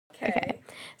Okay.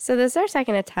 So this is our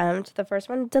second attempt. The first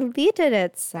one deleted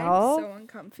itself. I'm so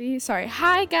uncomfy. Sorry.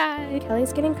 Hi, guys.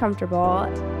 Kelly's getting comfortable.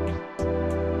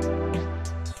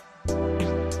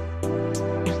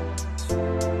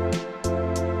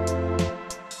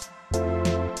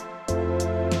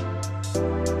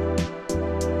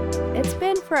 It's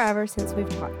been forever since we've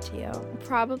talked to you.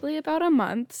 Probably about a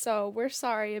month, so we're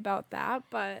sorry about that,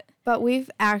 but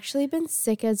we've actually been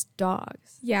sick as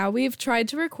dogs. Yeah, we've tried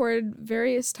to record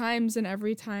various times, and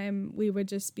every time we would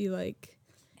just be like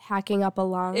hacking up a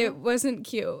lung. It wasn't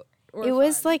cute. It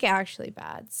was like actually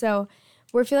bad. So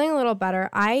we're feeling a little better.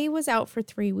 I was out for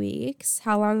 3 weeks.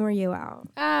 How long were you out?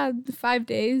 5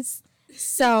 days.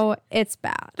 So it's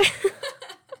bad.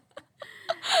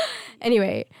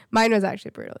 Anyway, mine was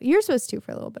actually brutal. Yours was too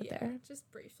for a little bit there. Just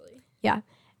briefly. Yeah.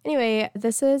 Anyway,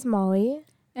 this is Molly.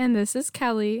 And this is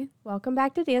Kelly. Welcome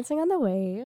back to Dancing on the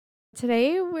Way.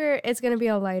 Today it's going to be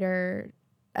a lighter,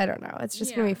 I don't know. It's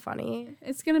just going to be funny.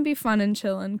 It's going to be fun and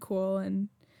chill and cool and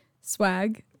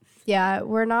swag. Yeah,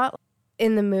 we're not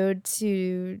in the mood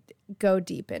to go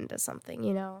deep into something,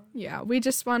 you know? Yeah, we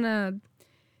just want to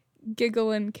giggle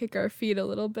and kick our feet a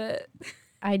little bit.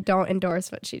 I don't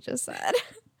endorse what she just said.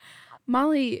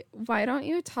 Molly, why don't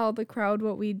you tell the crowd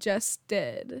what we just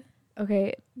did?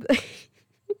 Okay.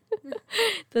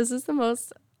 This is the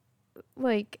most,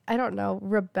 like, I don't know,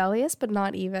 rebellious, but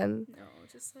not even. No,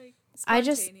 just like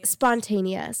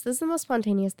spontaneous. This is the most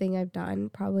spontaneous thing I've done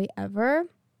probably ever.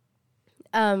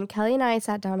 Kelly and I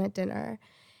sat down at dinner,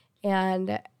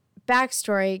 and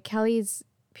backstory, Kelly's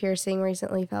piercing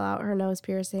recently fell out, her nose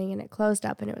piercing, and it closed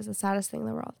up, and it was the saddest thing in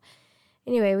the world.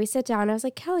 Anyway, we sit down. I was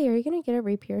like, Kelly, are you going to get it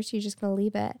re-pierced? Or are you just going to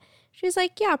leave it? She was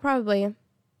like, yeah, probably.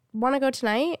 Want to go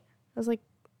tonight? I was like,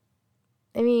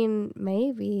 I mean,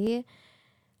 maybe.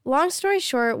 Long story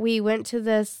short, we went to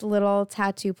this little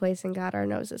tattoo place and got our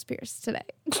noses pierced today.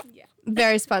 Yeah.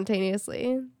 Very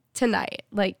spontaneously. Tonight.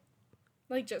 Like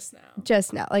just now.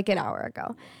 Just now, like an hour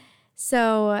ago.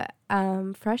 So,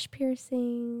 fresh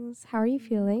piercings. How are you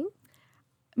feeling?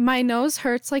 My nose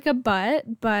hurts like a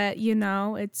butt, but, you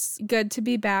know, it's good to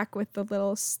be back with the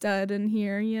little stud in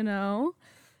here, you know.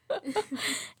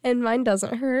 And mine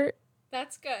doesn't hurt.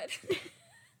 That's good.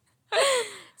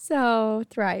 So,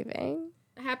 thriving.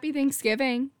 Happy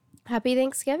Thanksgiving. Happy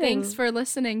Thanksgiving. Thanks for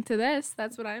listening to this.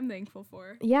 That's what I'm thankful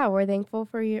for. Yeah, we're thankful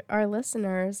for our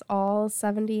listeners, all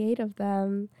 78 of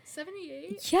them.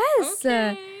 78? Yes.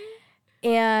 Okay.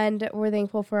 And we're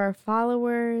thankful for our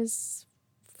followers,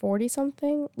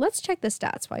 40-something. Let's check the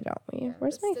stats, why don't we? Yeah,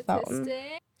 where's my phone?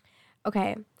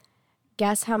 Okay.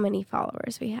 Guess how many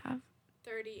followers we have?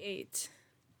 38.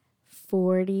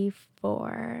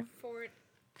 44.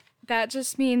 That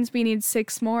just means we need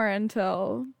 6 more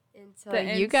until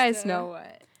you guys know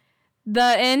what.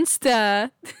 The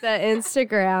Insta. The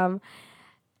Instagram.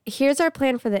 Here's our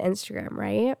plan for the Instagram,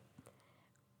 right?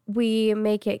 We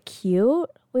make it cute.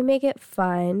 We make it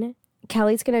fun.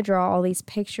 Kelly's going to draw all these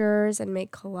pictures and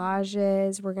make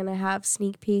collages. We're going to have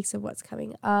sneak peeks of what's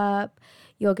coming up.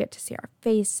 You'll get to see our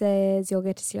faces. You'll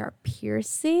get to see our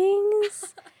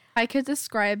piercings. I could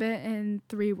describe it in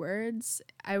 3 words.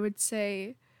 I would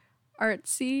say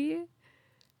artsy,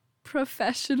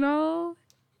 professional,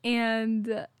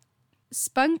 and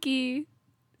spunky.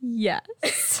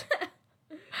 Yes.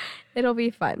 It'll be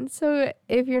fun. So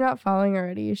if you're not following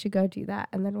already, you should go do that.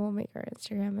 And then we'll make our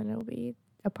Instagram and it'll be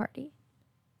a party.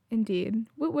 Indeed.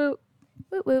 Woot woot.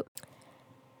 Woot woot.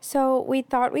 So we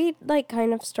thought we'd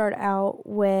kind of start out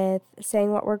with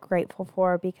saying what we're grateful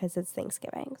for because it's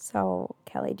Thanksgiving. So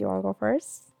Kelly, do you want to go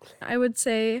first? I would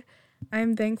say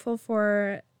I'm thankful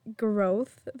for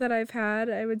growth that I've had.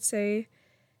 I would say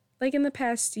in the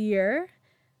past year,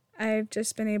 I've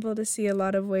just been able to see a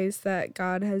lot of ways that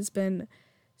God has been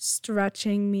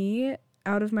stretching me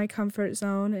out of my comfort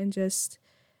zone and just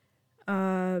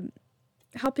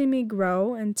helping me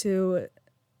grow into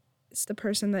the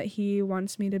person that he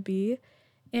wants me to be.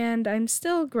 And I'm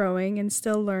still growing and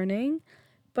still learning,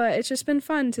 but it's just been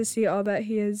fun to see all that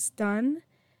he has done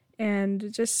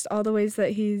and just all the ways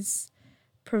that he's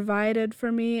provided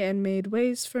for me and made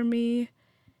ways for me.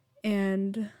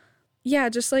 And yeah,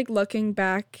 just looking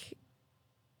back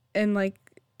and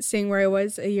seeing where I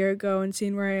was a year ago and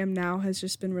seeing where I am now has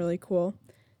just been really cool.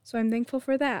 So I'm thankful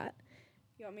for that.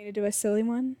 You want me to do a silly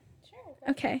one? Sure.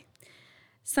 Okay.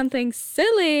 Something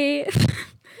silly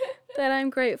that I'm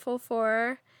grateful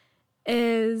for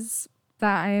is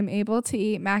that I am able to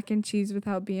eat mac and cheese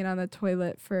without being on the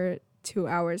toilet for 2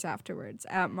 hours afterwards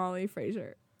at Molly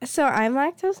Fraser. So I'm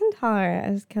lactose intolerant,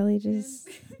 as Kelly just...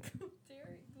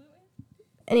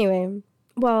 Anyway,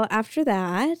 well, after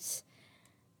that,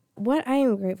 what I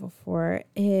am grateful for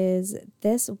is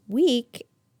this week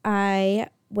I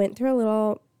went through a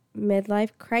little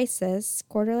midlife crisis,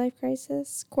 quarter life. Hope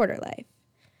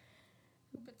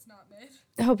it's not mid.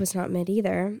 I hope it's not mid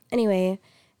either. Anyway,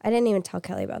 I didn't even tell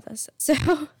Kelly about this.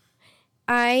 So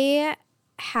I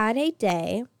had a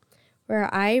day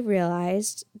where I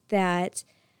realized that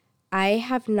I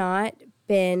have not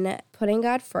been putting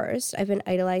God first. I've been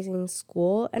idolizing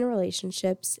school and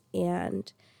relationships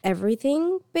and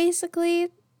everything basically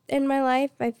in my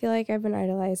life. I feel like I've been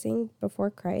idolizing before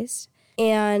Christ.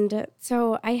 And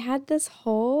so I had this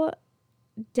whole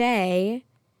day,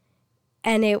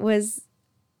 and it was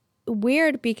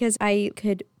weird because I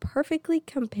could perfectly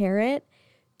compare it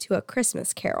to A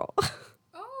Christmas Carol.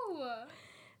 Oh.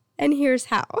 And here's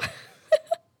how.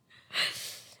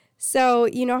 So,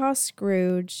 you know how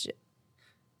Scrooge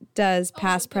does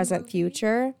past, present, movie?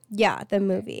 future? Yeah, the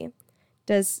movie.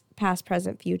 Does past,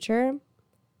 present, future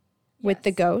with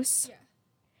the ghosts. Yeah.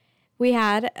 We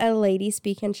had a lady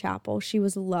speak in chapel. She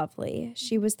was lovely.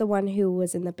 She was the one who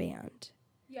was in the band.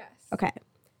 Yes. Okay.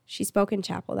 She spoke in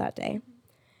chapel that day.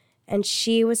 And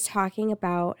she was talking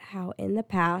about how in the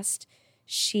past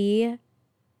she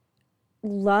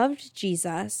loved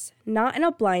Jesus, not in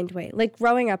a blind way, like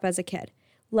growing up as a kid.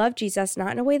 Loved Jesus,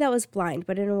 not in a way that was blind,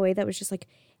 but in a way that was just like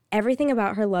everything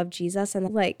about her loved Jesus.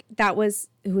 And like that was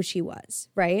who she was,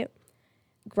 right?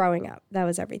 Growing up, that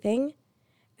was everything.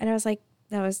 And I was like,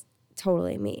 that was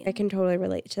totally me. I can totally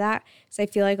relate to that because I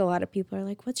feel like a lot of people are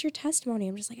like, what's your testimony?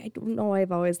 I'm just like, I don't know.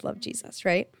 I've always loved Jesus,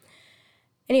 right?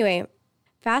 Anyway,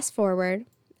 fast forward,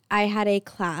 I had a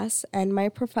class and my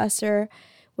professor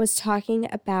was talking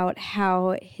about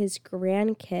how his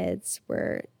grandkids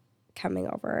were coming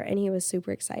over and he was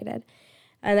super excited.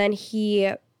 And then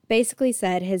he basically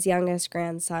said his youngest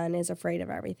grandson is afraid of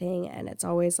everything and it's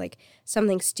always like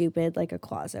something stupid like a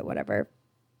closet, whatever.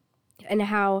 And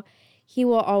how he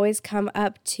will always come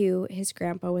up to his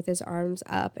grandpa with his arms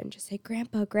up and just say,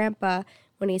 Grandpa, Grandpa,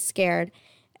 when he's scared.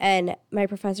 And my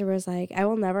professor was like, I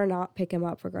will never not pick him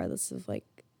up regardless of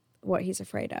like what he's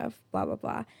afraid of, blah, blah,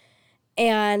 blah.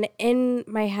 And in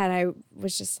my head, I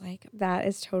was just like, that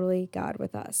is totally God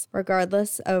with us.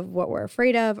 Regardless of what we're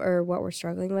afraid of or what we're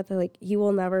struggling with, like he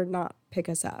will never not pick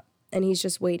us up. And he's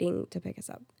just waiting to pick us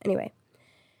up. Anyway,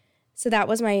 so that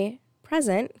was my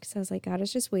present because I was like, God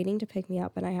is just waiting to pick me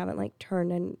up and I haven't like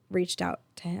turned and reached out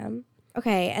to him.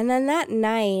 Okay, and then that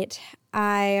night,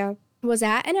 I was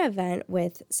at an event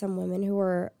with some women who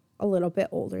were a little bit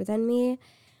older than me.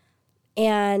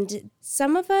 And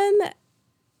some of them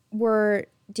were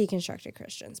deconstructed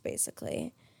Christians,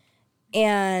 basically.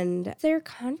 And their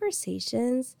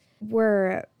conversations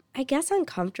were, I guess,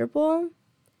 uncomfortable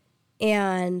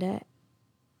and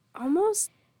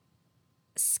almost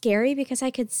scary because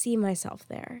I could see myself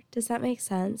there. Does that make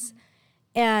sense?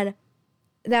 And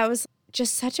that was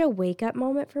just such a wake-up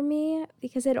moment for me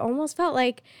because it almost felt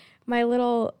like my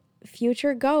little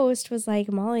future ghost was like,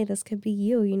 Molly, this could be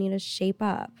you. You need to shape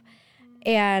up.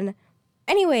 And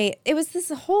anyway, it was this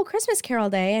whole Christmas Carol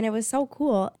day, and it was so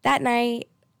cool. That night,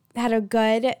 had a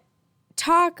good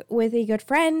talk with a good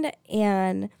friend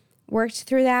and worked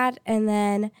through that, and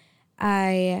then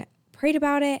I prayed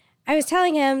about it. I was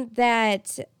telling him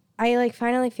that I like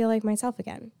finally feel like myself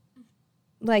again.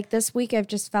 Like this week, I've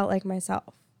just felt like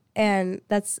myself, and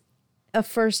that's a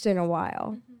first in a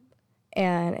while,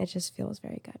 and it just feels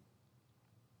very good.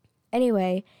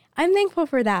 Anyway, I'm thankful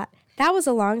for that. That was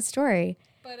a long story.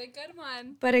 But a good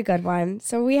one. But a good one.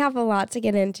 So we have a lot to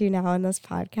get into now in this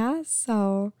podcast.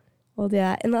 So we'll do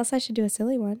that. Unless I should do a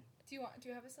silly one. Do you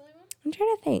have a silly one? I'm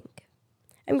trying to think.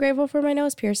 I'm grateful for my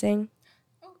nose piercing.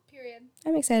 Oh, period.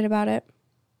 I'm excited about it.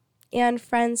 And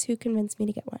friends who convinced me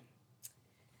to get one.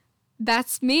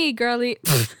 That's me, girly.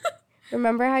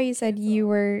 Remember how you said you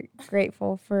were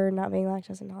grateful for not being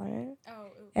lactose intolerant? Oh,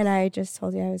 oops. And I just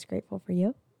told you I was grateful for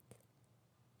you?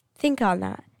 Think on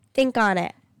that. Think on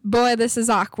it. Boy, this is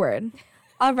awkward.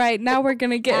 All right, now we're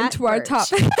going to get into our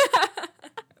topic.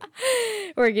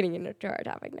 We're getting into our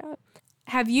topic now.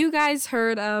 Have you guys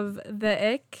heard of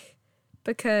the ick?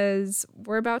 Because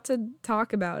we're about to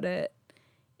talk about it.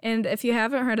 And if you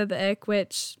haven't heard of the ick,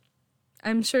 which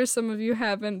I'm sure some of you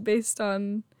haven't based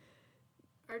on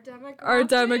our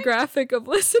demographic of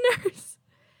listeners.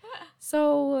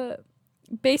 So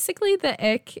basically the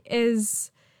ick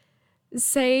is,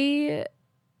 say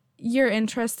you're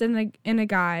interested in a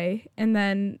guy and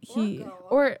then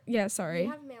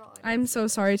I'm so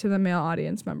sorry to the male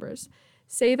audience members.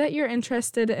 Say that you're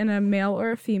interested in a male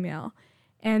or a female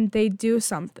and they do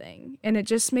something and it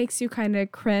just makes you kind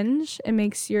of cringe. It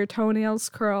makes your toenails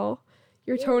curl.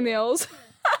 Your toenails.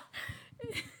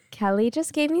 Kelly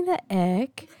just gave me the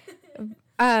ick.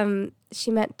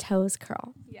 She meant toes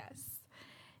curl. Yes.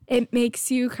 It makes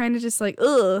you kind of just like,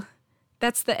 ugh.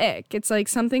 That's the ick. It's like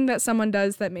something that someone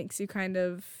does that makes you kind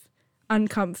of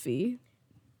uncomfy.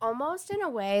 Almost in a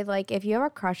way, like if you have a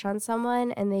crush on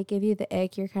someone and they give you the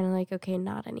ick, you're kind of like, okay,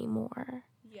 not anymore.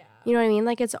 Yeah. You know what I mean?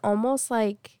 Like it's almost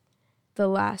like the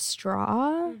last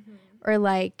straw or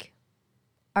like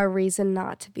a reason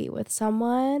not to be with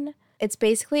someone. It's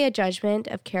basically a judgment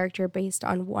of character based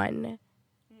on one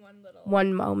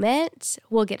moment.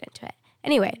 We'll get into it.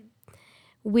 Anyway,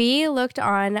 we looked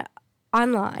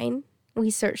online.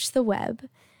 We searched the web.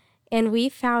 And we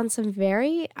found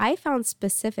I found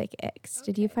specific icks. Okay.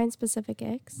 Did you find specific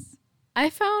icks? I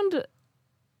found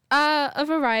a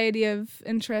variety of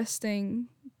interesting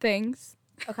things.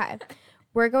 Okay.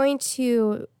 We're going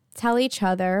to tell each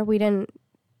other. We didn't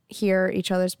hear each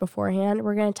other's beforehand.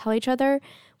 We're going to tell each other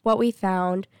what we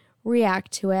found,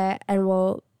 react to it, and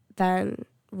we'll then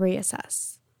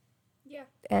reassess. Yeah.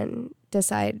 And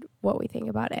decide what we think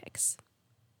about icks.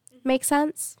 Make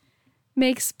sense?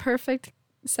 Makes perfect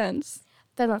sense.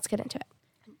 Then let's get into it.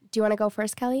 Do you want to go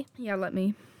first, Kelly? Yeah, let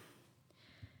me.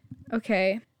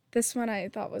 Okay. This one I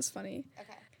thought was funny.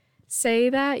 Okay. Say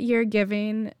that you're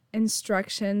giving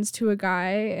instructions to a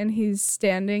guy and he's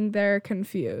standing there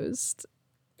confused.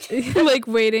 Like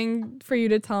waiting for you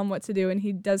to tell him what to do and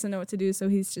he doesn't know what to do, so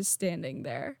he's just standing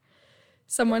there.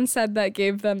 Someone said that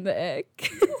gave them the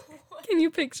ick. Can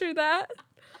you picture that?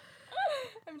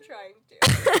 I'm trying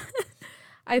to.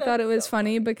 I thought it was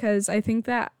funny because I think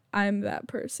that I'm that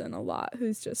person a lot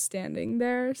who's just standing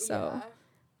there. So,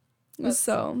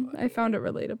 I found it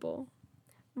relatable.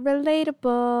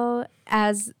 Relatable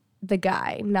as the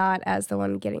guy, not as the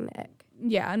one getting the ick.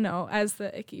 Yeah, no, as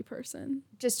the icky person.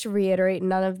 Just to reiterate,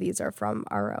 none of these are from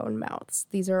our own mouths.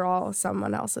 These are all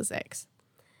someone else's icks.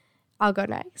 I'll go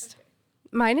next. Okay.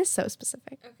 Mine is so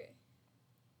specific. Okay.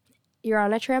 You're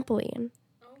on a trampoline.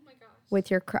 Oh my gosh. With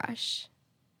your crush,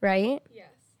 right? Yes.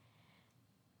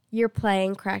 You're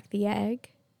playing Crack the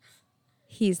Egg.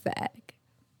 He's the egg.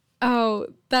 Oh,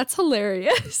 that's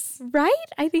hilarious. Right?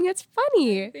 I think it's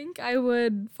funny. I think I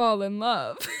would fall in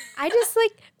love. I just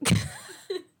like...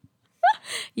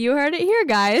 You heard it here,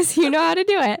 guys. You know how to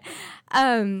do it.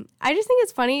 I just think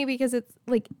it's funny because it's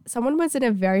like someone was in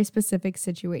a very specific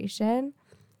situation.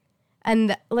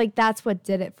 And like that's what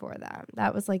did it for them.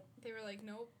 That was like... They were like,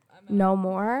 nope. No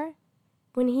more.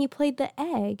 When he played the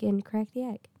egg and Cracked the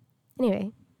Egg.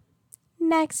 Anyway...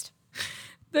 Next.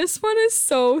 This one is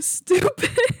so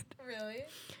stupid. Really?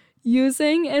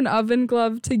 Using an oven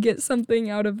glove to get something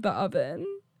out of the oven.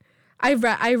 I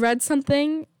read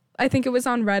something, I think it was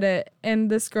on Reddit, and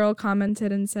this girl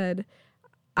commented and said,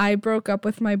 I broke up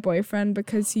with my boyfriend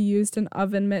because he used an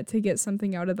oven mitt to get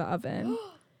something out of the oven.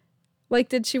 Like,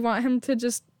 did she want him to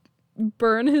just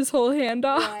burn his whole hand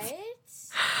off? What?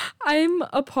 I'm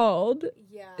appalled.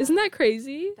 Yeah. Isn't that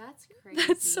crazy? That's crazy.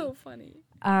 That's so funny.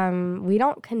 We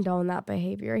don't condone that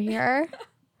behavior here.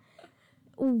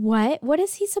 What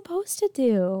is he supposed to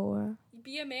do?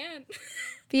 Be a man.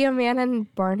 Be a man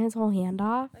and burn his whole hand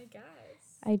off? I guess.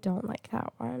 I don't like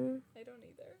that one. I don't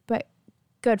either. But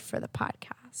good for the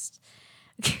podcast.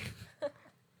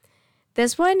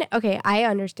 This one, okay, I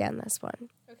understand this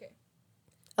one. Okay.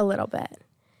 A little bit.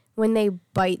 When they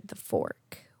bite the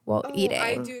fork while eating.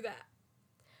 I do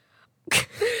that.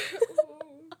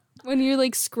 When you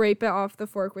like scrape it off the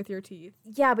fork with your teeth.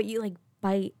 Yeah, but you like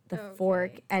bite the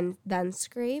fork and then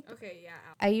scrape. Okay, yeah.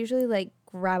 I usually like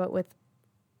grab it with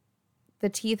the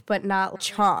teeth, but not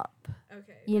chomp.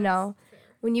 Okay. You know, fair.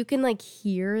 When you can like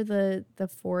hear the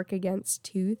fork against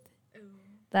tooth. Ooh.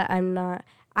 That I'm not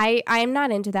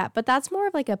into that, but that's more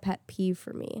of like a pet peeve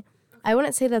for me. Okay. I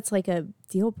wouldn't say that's like a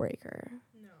deal breaker.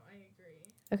 No, I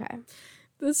agree. Okay.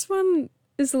 This one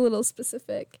is a little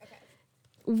specific. Okay.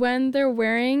 When they're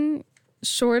wearing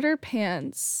shorter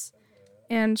pants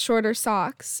and shorter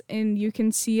socks and you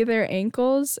can see their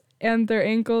ankles and their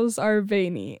ankles are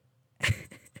veiny.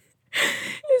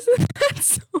 Isn't that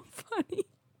so funny?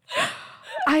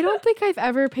 I don't think I've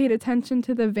ever paid attention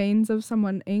to the veins of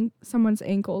someone's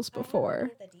ankles before.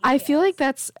 I feel like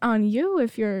that's on you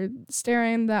if you're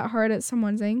staring that hard at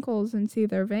someone's ankles and see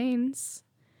their veins.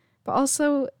 But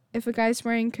also, if a guy's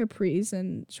wearing capris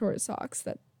and short socks,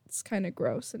 that's kind of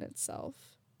gross in itself.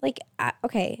 Like,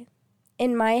 okay,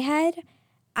 in my head,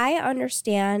 I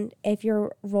understand if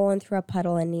you're rolling through a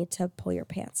puddle and need to pull your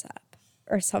pants up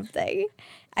or something.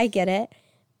 I get it.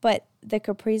 But the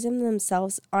capris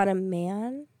themselves on a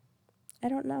man, I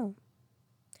don't know.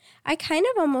 I kind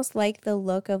of almost like the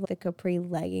look of the capri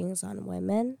leggings on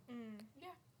women. Yeah.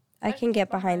 I can get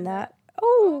behind that.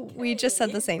 Oh, we just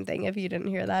said the same thing if you didn't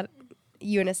hear that.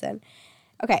 Unison.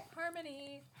 Okay.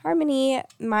 Harmony.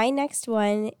 My next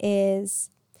one is...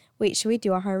 Wait, should we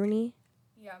do a harmony?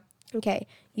 Yeah. Okay.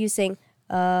 You sing,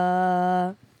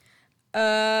 That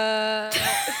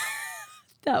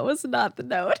was not the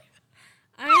note.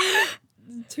 I'm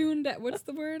tuned deaf. What's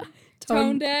the word?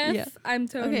 Tone deaf? Yeah. I'm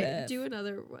tone Okay, deaf. do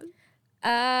another one.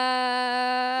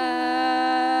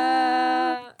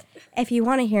 If you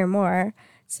want to hear more,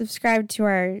 subscribe to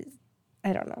our...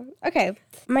 I don't know. Okay.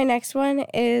 My next one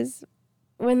is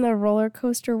when the roller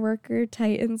coaster worker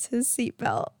tightens his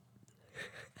seatbelt.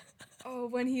 Oh,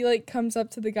 when he like comes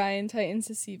up to the guy and tightens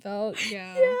his seatbelt.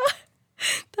 Yeah.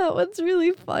 That one's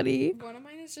really funny. One of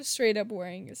mine is just straight up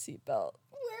wearing a seatbelt.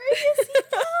 Wearing a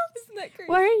seatbelt? Isn't that crazy?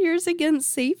 Why are yours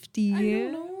against safety? I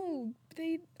don't know.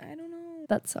 I don't know.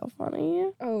 That's so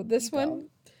funny. Oh, this one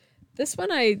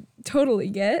I totally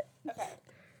get. Okay.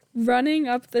 Running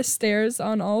up the stairs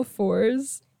on all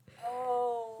fours.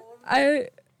 Oh. I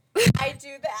do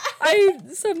that. I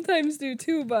sometimes do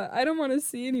too, but I don't want to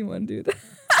see anyone do that.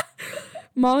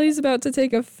 Molly's about to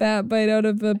take a fat bite out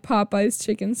of a Popeye's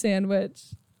chicken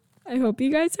sandwich. I hope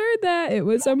you guys heard that. It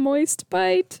was a moist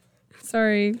bite.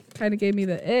 Sorry, kind of gave me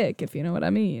the ick, if you know what I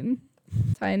mean.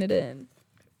 Tying it in.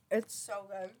 It's so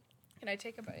good. Can I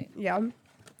take a bite? Yeah.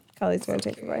 Kelly's going to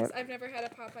take a bite. I've never had a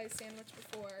Popeye's sandwich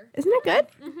before. Isn't it good?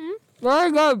 Mm-hmm.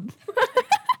 Very good.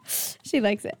 She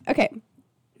likes it. Okay.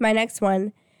 My next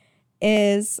one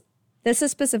is, this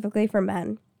is specifically for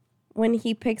men, when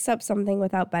he picks up something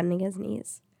without bending his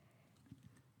knees.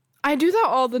 I do that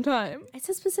all the time. I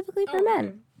said specifically for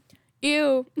men.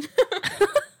 Ew.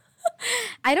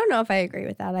 I don't know if I agree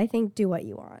with that. I think do what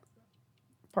you want,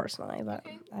 personally, but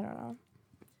okay. I don't know.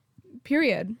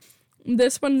 Period.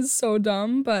 This one's so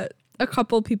dumb, but a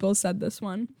couple people said this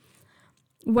one.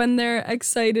 When they're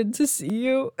excited to see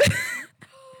you.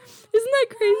 Isn't that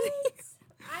crazy?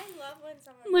 I love when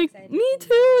someone's like, excited. Me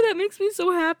too. That makes me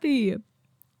so happy.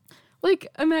 Like,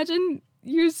 imagine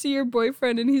you see your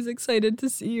boyfriend and he's excited to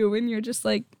see you and you're just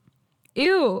like,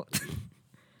 ew.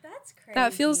 That's crazy.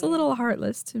 That feels a little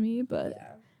heartless to me,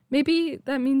 but maybe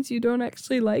that means you don't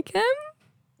actually like him?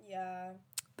 Yeah.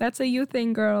 That's a you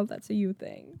thing, girl. That's a you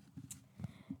thing.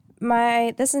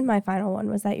 This is my final one.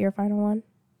 Was that your final one?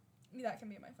 That can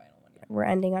be my final one, yeah. We're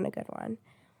ending on a good one.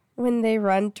 When they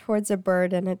run towards a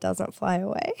bird and it doesn't fly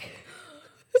away.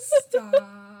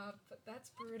 Stop.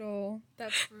 That's brutal.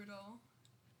 That's brutal.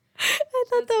 I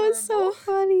thought that was so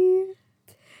funny.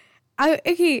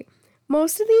 Okay,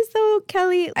 most of these though,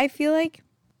 Kelly, I feel like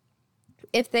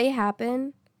if they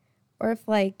happen, or if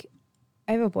like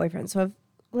I have a boyfriend, so if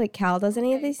like Cal does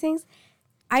any of these things,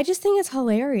 I just think it's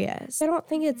hilarious. I don't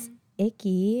think it's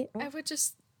icky. I would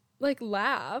just like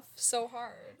laugh so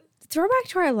hard. Throwback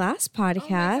to our last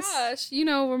podcast. Oh my gosh. You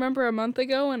know, remember a month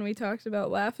ago when we talked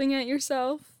about laughing at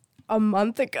yourself? A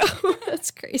month ago.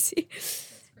 That's crazy.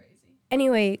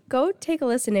 Anyway, go take a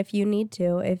listen if you need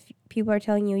to, if people are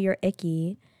telling you you're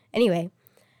icky. Anyway,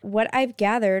 what I've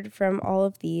gathered from all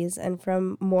of these and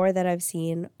from more that I've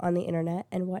seen on the internet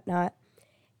and whatnot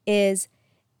is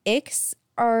icks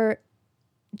are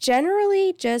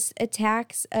generally just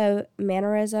attacks of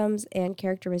mannerisms and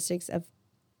characteristics of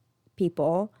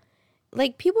people.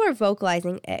 Like, people are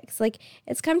vocalizing icks. Like,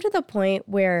 it's come to the point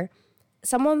where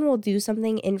someone will do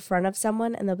something in front of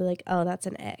someone and they'll be like, oh, that's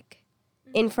an ick,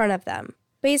 in front of them.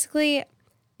 Basically,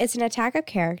 it's an attack of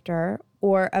character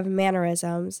or of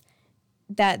mannerisms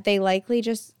that they likely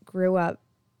just grew up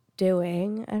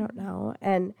doing. I don't know.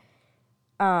 And,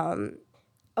 Can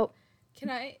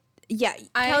I? Yeah,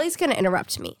 Kelly's going to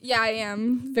interrupt me. Yeah, I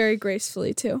am. Very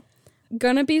gracefully, too.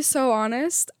 Gonna be so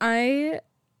honest, I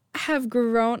have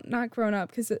not grown up,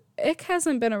 because ick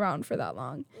hasn't been around for that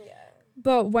long. Yeah.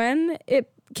 But when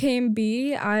it came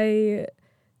I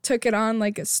took it on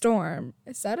like a storm.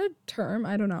 Is that a term?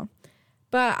 I don't know.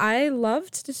 But I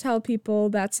loved to tell people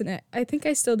that's an ick. I think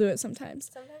I still do it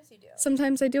sometimes. Sometimes you do.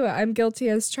 Sometimes I do it. I'm guilty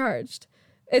as charged.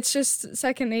 It's just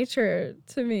second nature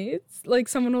to me. It's like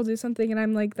someone will do something and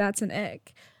I'm like, that's an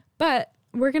ick. But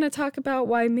we're going to talk about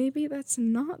why maybe that's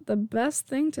not the best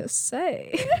thing to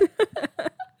say.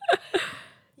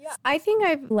 Yeah, I think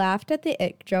I've laughed at the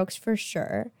ick jokes for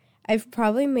sure. I've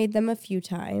probably made them a few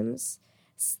times.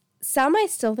 Some I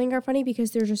still think are funny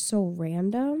because they're just so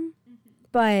random. Mm-hmm.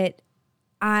 But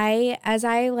as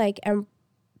I like am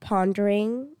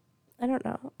pondering, I don't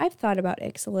know, I've thought about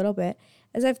icks a little bit.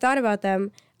 As I've thought about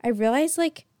them, I realize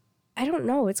like, I don't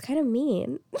know, it's kind of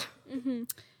mean. Mm-hmm.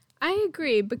 I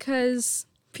agree, because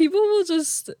people will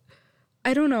just,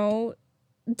 I don't know,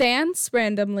 dance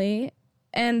randomly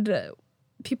and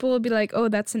people will be like, oh,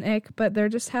 that's an ick, but they're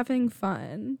just having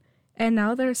fun. And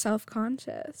now they're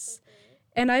self-conscious.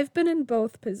 And I've been in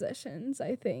both positions,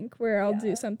 I think, where I'll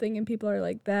do something and people are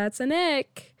like, that's an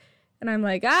ick. And I'm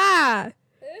like, ah.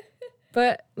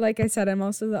 But like I said, I'm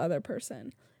also the other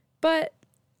person. But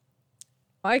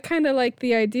I kind of like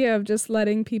the idea of just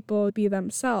letting people be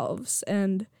themselves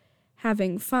and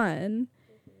having fun.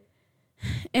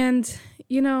 And,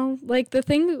 you know, like the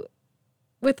thing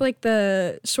with like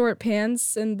the short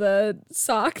pants and the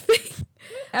sock thing,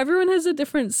 everyone has a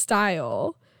different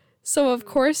style. So of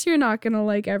course you're not going to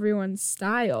like everyone's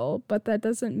style, but that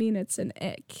doesn't mean it's an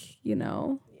ick, you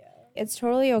know? It's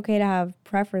totally okay to have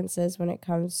preferences when it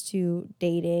comes to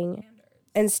dating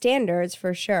and standards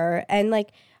for sure. And like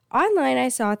online, I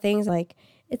saw things like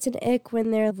it's an ick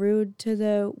when they're rude to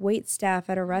the wait staff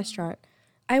at a restaurant.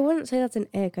 I wouldn't say that's an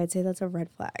ick. I'd say that's a red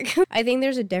flag. I think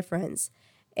there's a difference.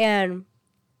 And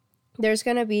there's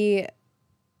going to be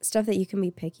stuff that you can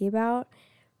be picky about.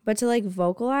 But to like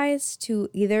vocalize to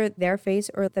either their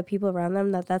face or the people around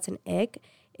them that that's an ick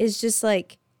is just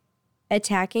like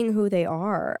attacking who they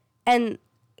are. And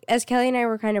as Kelly and I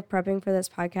were kind of prepping for this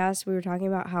podcast, we were talking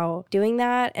about how doing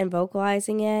that and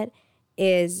vocalizing it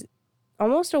is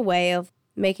almost a way of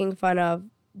making fun of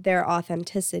their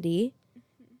authenticity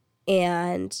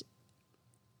and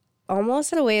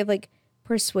almost in a way of like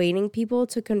persuading people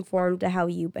to conform to how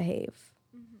you behave.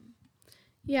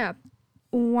 Yeah.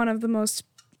 One of the most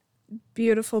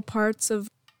beautiful parts of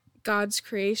God's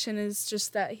creation is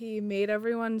just that he made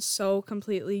everyone so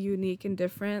completely unique and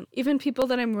different. Even people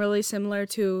that I'm really similar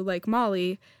to, like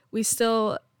Molly, we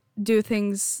still do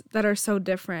things that are so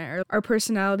different, or our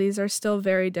personalities are still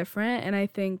very different, and I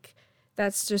think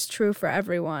that's just true for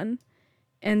everyone.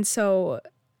 And so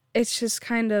it's just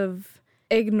kind of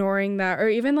ignoring that, or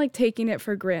even like taking it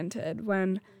for granted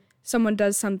when someone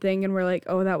does something and we're like,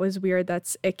 oh, that was weird,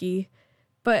 that's icky.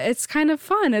 But it's kind of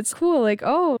fun. It's cool. Like,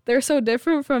 oh, they're so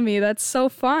different from me. That's so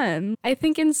fun. I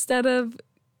think instead of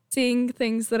seeing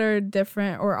things that are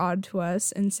different or odd to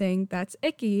us and saying that's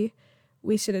icky,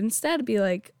 we should instead be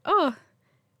like, oh,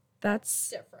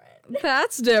 that's different.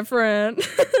 That's different.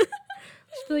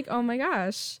 Just be like, oh my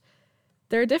gosh,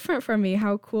 they're different from me.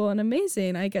 How cool and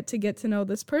amazing. I get to know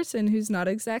this person who's not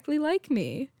exactly like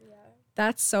me. Yeah.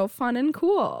 That's so fun and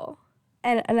cool.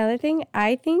 And another thing,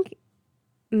 I think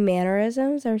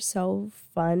mannerisms are so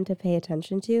fun to pay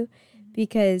attention to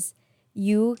because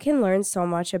you can learn so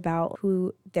much about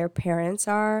who their parents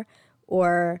are,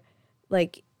 or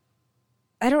like,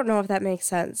 I don't know if that makes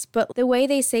sense, but the way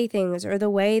they say things or the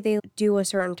way they do a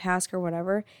certain task or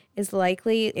whatever is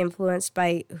likely influenced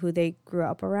by who they grew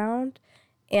up around.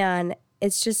 And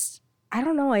it's just, I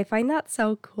don't know, I find that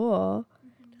so cool.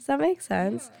 Does that make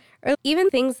sense? Yeah. Or even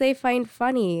things they find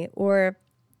funny, or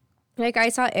like I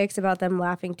saw icks about them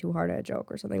laughing too hard at a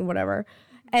joke or something, whatever.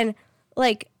 And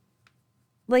like,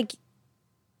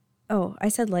 oh, I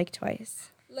said like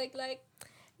twice. Like.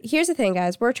 Here's the thing,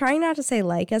 guys. We're trying not to say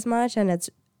like as much, and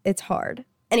it's hard.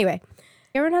 Anyway,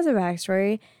 everyone has a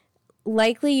backstory.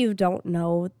 Likely you don't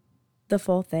know the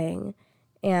full thing.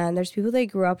 And there's people they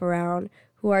grew up around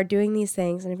who are doing these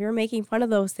things. And if you're making fun of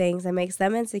those things, it makes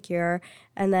them insecure.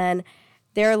 And then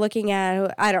they're looking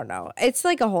at, I don't know. It's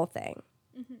like a whole thing.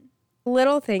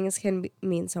 Little things can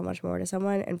mean so much more to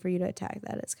someone, and for you to attack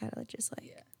that, it's kind of just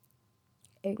like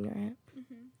ignorant.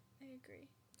 I agree.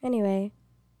 Anyway,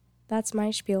 that's my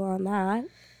spiel on that.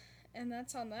 And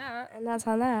that's on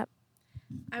that.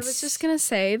 I was just going to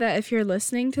say that if you're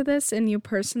listening to this and you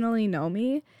personally know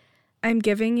me, I'm not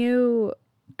giving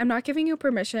you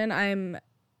permission. I'm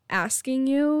asking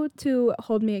you to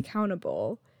hold me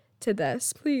accountable to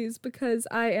this, please, because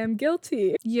I am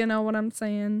guilty. You know what I'm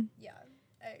saying? Yeah.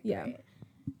 I agree. Yeah.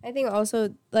 I think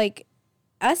also, like,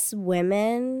 us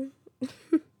women,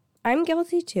 I'm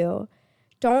guilty too.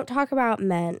 Don't talk about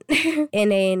men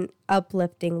in an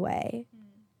uplifting way.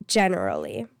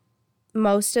 Generally,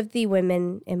 most of the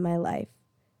women in my life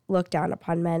look down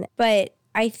upon men. But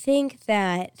I think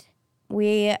that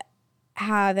we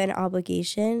have an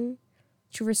obligation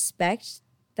to respect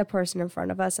the person in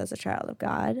front of us as a child of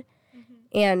God,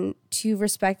 and to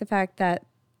respect the fact that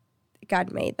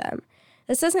God made them.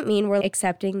 This doesn't mean we're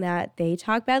accepting that they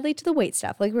talk badly to the wait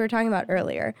staff, like we were talking about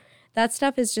earlier. That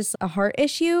stuff is just a heart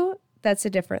issue. That's a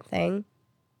different thing.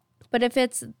 But if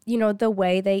it's, the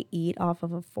way they eat off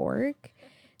of a fork,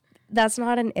 that's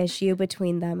not an issue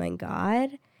between them and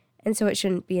God. And so it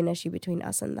shouldn't be an issue between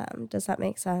us and them. Does that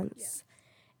make sense?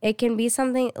 Yeah. It can be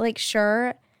something like,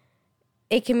 sure,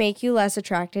 it can make you less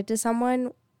attracted to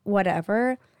someone,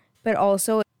 whatever. But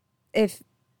also, if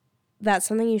that's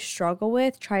something you struggle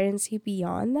with, try and see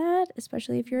beyond that,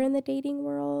 especially if you're in the dating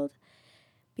world,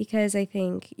 because I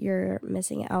think you're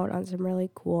missing out on some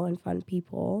really cool and fun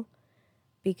people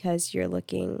because you're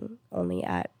looking only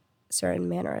at certain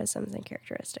mannerisms and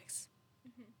characteristics.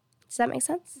 Does that make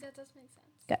sense? That does make sense.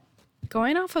 Good.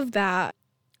 Going off of that,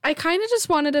 I kind of just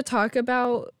wanted to talk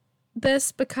about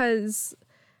this because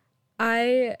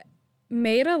I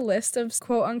made a list of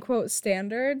quote-unquote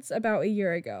standards about a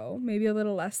year ago, maybe a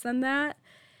little less than that,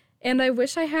 and I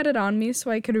wish I had it on me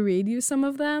so I could read you some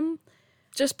of them,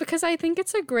 just because I think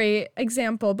it's a great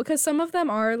example, because some of them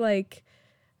are like,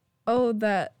 oh,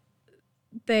 that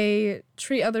they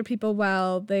treat other people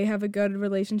well, they have a good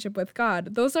relationship with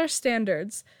God. Those are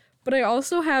standards. But I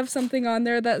also have something on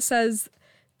there that says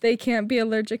they can't be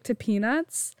allergic to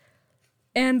peanuts,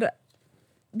 and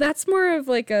that's more of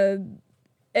like a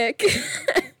ick,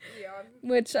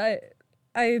 which I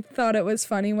thought it was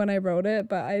funny when I wrote it,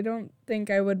 but I don't think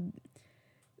I would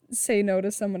say no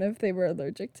to someone if they were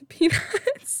allergic to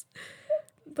peanuts.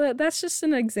 But that's just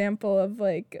an example of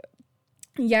like,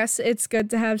 yes, it's good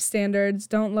to have standards.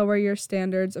 Don't lower your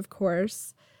standards, of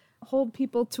course. Hold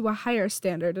people to a higher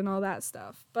standard and all that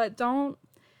stuff. But don't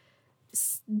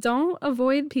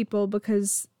avoid people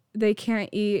because they can't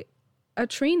eat a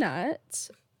tree nut,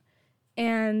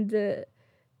 and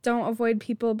don't avoid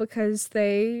people because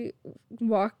they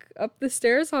walk up the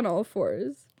stairs on all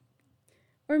fours.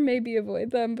 Or maybe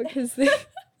avoid them because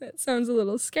that sounds a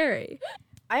little scary.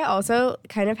 I also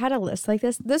kind of had a list like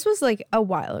this. This was like a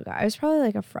while ago. I was probably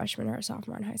like a freshman or a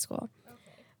sophomore in high school.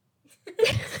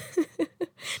 Okay.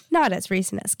 Not as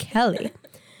recent as Kelly.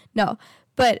 No,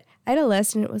 but I had a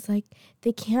list and it was like,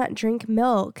 they can't drink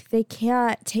milk. They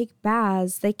can't take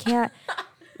baths. They can't,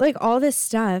 like all this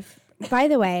stuff. By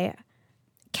the way,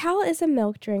 Cal is a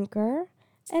milk drinker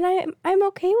and I'm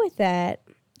okay with it.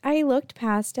 I looked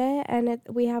past it and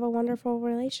we have a wonderful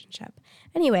relationship.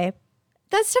 Anyway,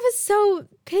 that stuff is so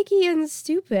picky and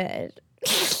stupid.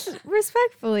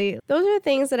 Respectfully. Those are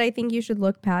things that I think you should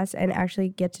look past and actually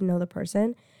get to know the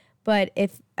person. But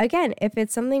if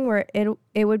it's something where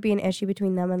it would be an issue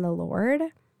between them and the Lord,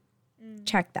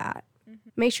 check that. Mm-hmm.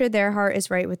 Make sure their heart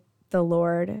is right with the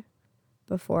Lord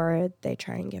before they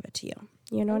try and give it to you.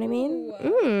 You know what I mean?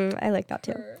 I like that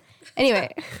too.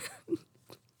 Anyway.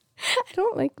 I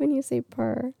don't like when you say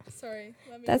purr. Sorry.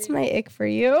 That's my ick for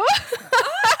you.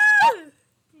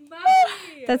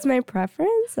 That's my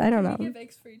preference. I don't know. We give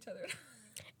icks for each other.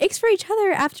 Icks for each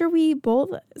other after we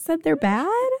both said they're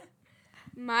bad?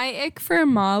 My ick for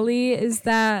Molly is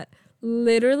that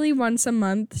literally once a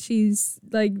month she's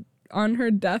like on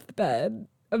her deathbed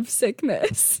of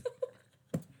sickness.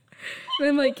 And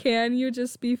I'm like, can you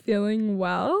just be feeling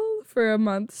well for a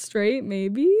month straight,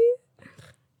 maybe?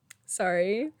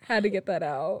 Sorry, had to get that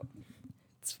out.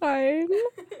 It's fine.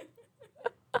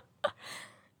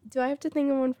 Do I have to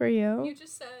think of one for you? You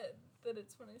just said that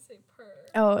it's when I say purr.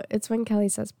 Oh, it's when Kelly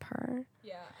says purr.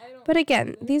 Yeah, I don't. But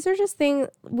again, these are just things,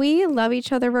 we love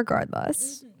each other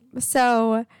regardless. Mm-hmm.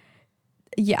 So,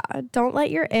 yeah, don't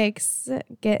let your icks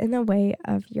get in the way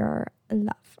of your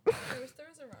love. I wish there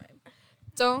was a rhyme.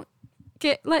 Don't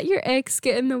let your icks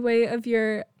get in the way of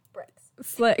your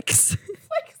flicks.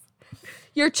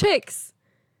 Your chicks.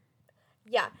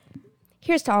 Yeah.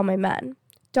 Here's to all my men.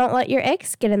 Don't let your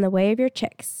icks get in the way of your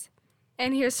chicks.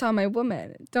 And here's to all my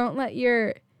women. Don't let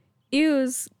your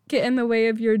ews get in the way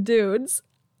of your dudes.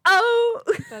 Oh!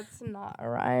 That's not a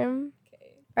rhyme.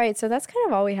 Okay. All right, so that's kind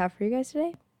of all we have for you guys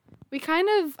today. We kind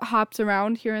of hopped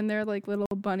around here and there like little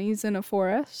bunnies in a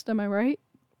forest. Am I right?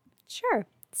 Sure.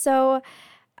 So,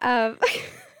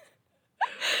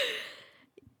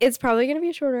 it's probably going to be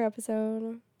a shorter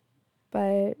episode,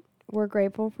 but we're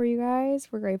grateful for you guys.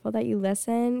 We're grateful that you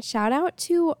listen. Shout out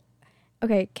to,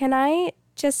 okay, can I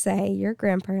just say your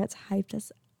grandparents hyped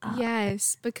us up?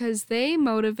 Yes, because they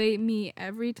motivate me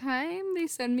every time they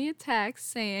send me a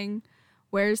text saying,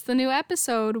 where's the new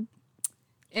episode?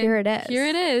 And here it is. Here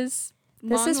it is.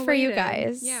 This is for you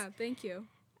guys. Yeah, thank you.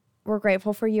 We're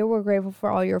grateful for you. We're grateful for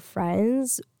all your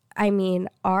friends. I mean,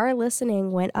 our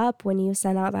listening went up when you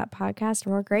sent out that podcast,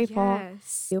 and we're grateful.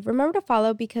 Yes. Remember to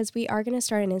follow because we are going to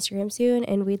start an Instagram soon,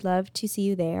 and we'd love to see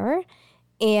you there.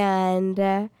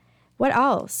 And what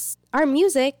else? Our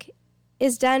music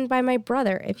is done by my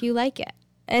brother, if you like it.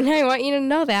 And I want you to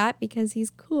know that because he's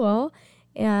cool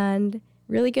and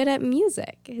really good at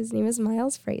music. His name is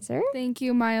Miles Fraser. Thank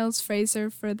you, Miles Fraser,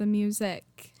 for the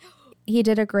music. He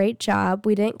did a great job.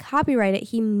 We didn't copyright it.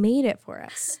 He made it for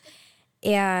us.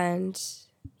 And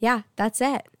yeah, that's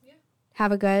it. Yeah.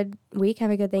 Have a good week. Have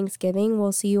a good Thanksgiving.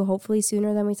 We'll see you hopefully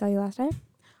sooner than we saw you last time.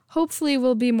 Hopefully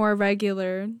we'll be more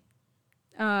regular.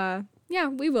 Yeah,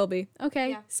 we will be. Okay.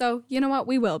 Yeah. So, you know what?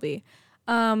 We will be.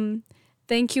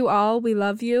 Thank you all. We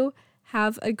love you.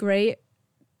 Have a great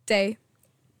day.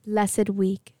 Blessed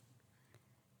week.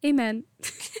 Amen.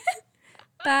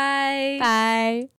 Bye. Bye.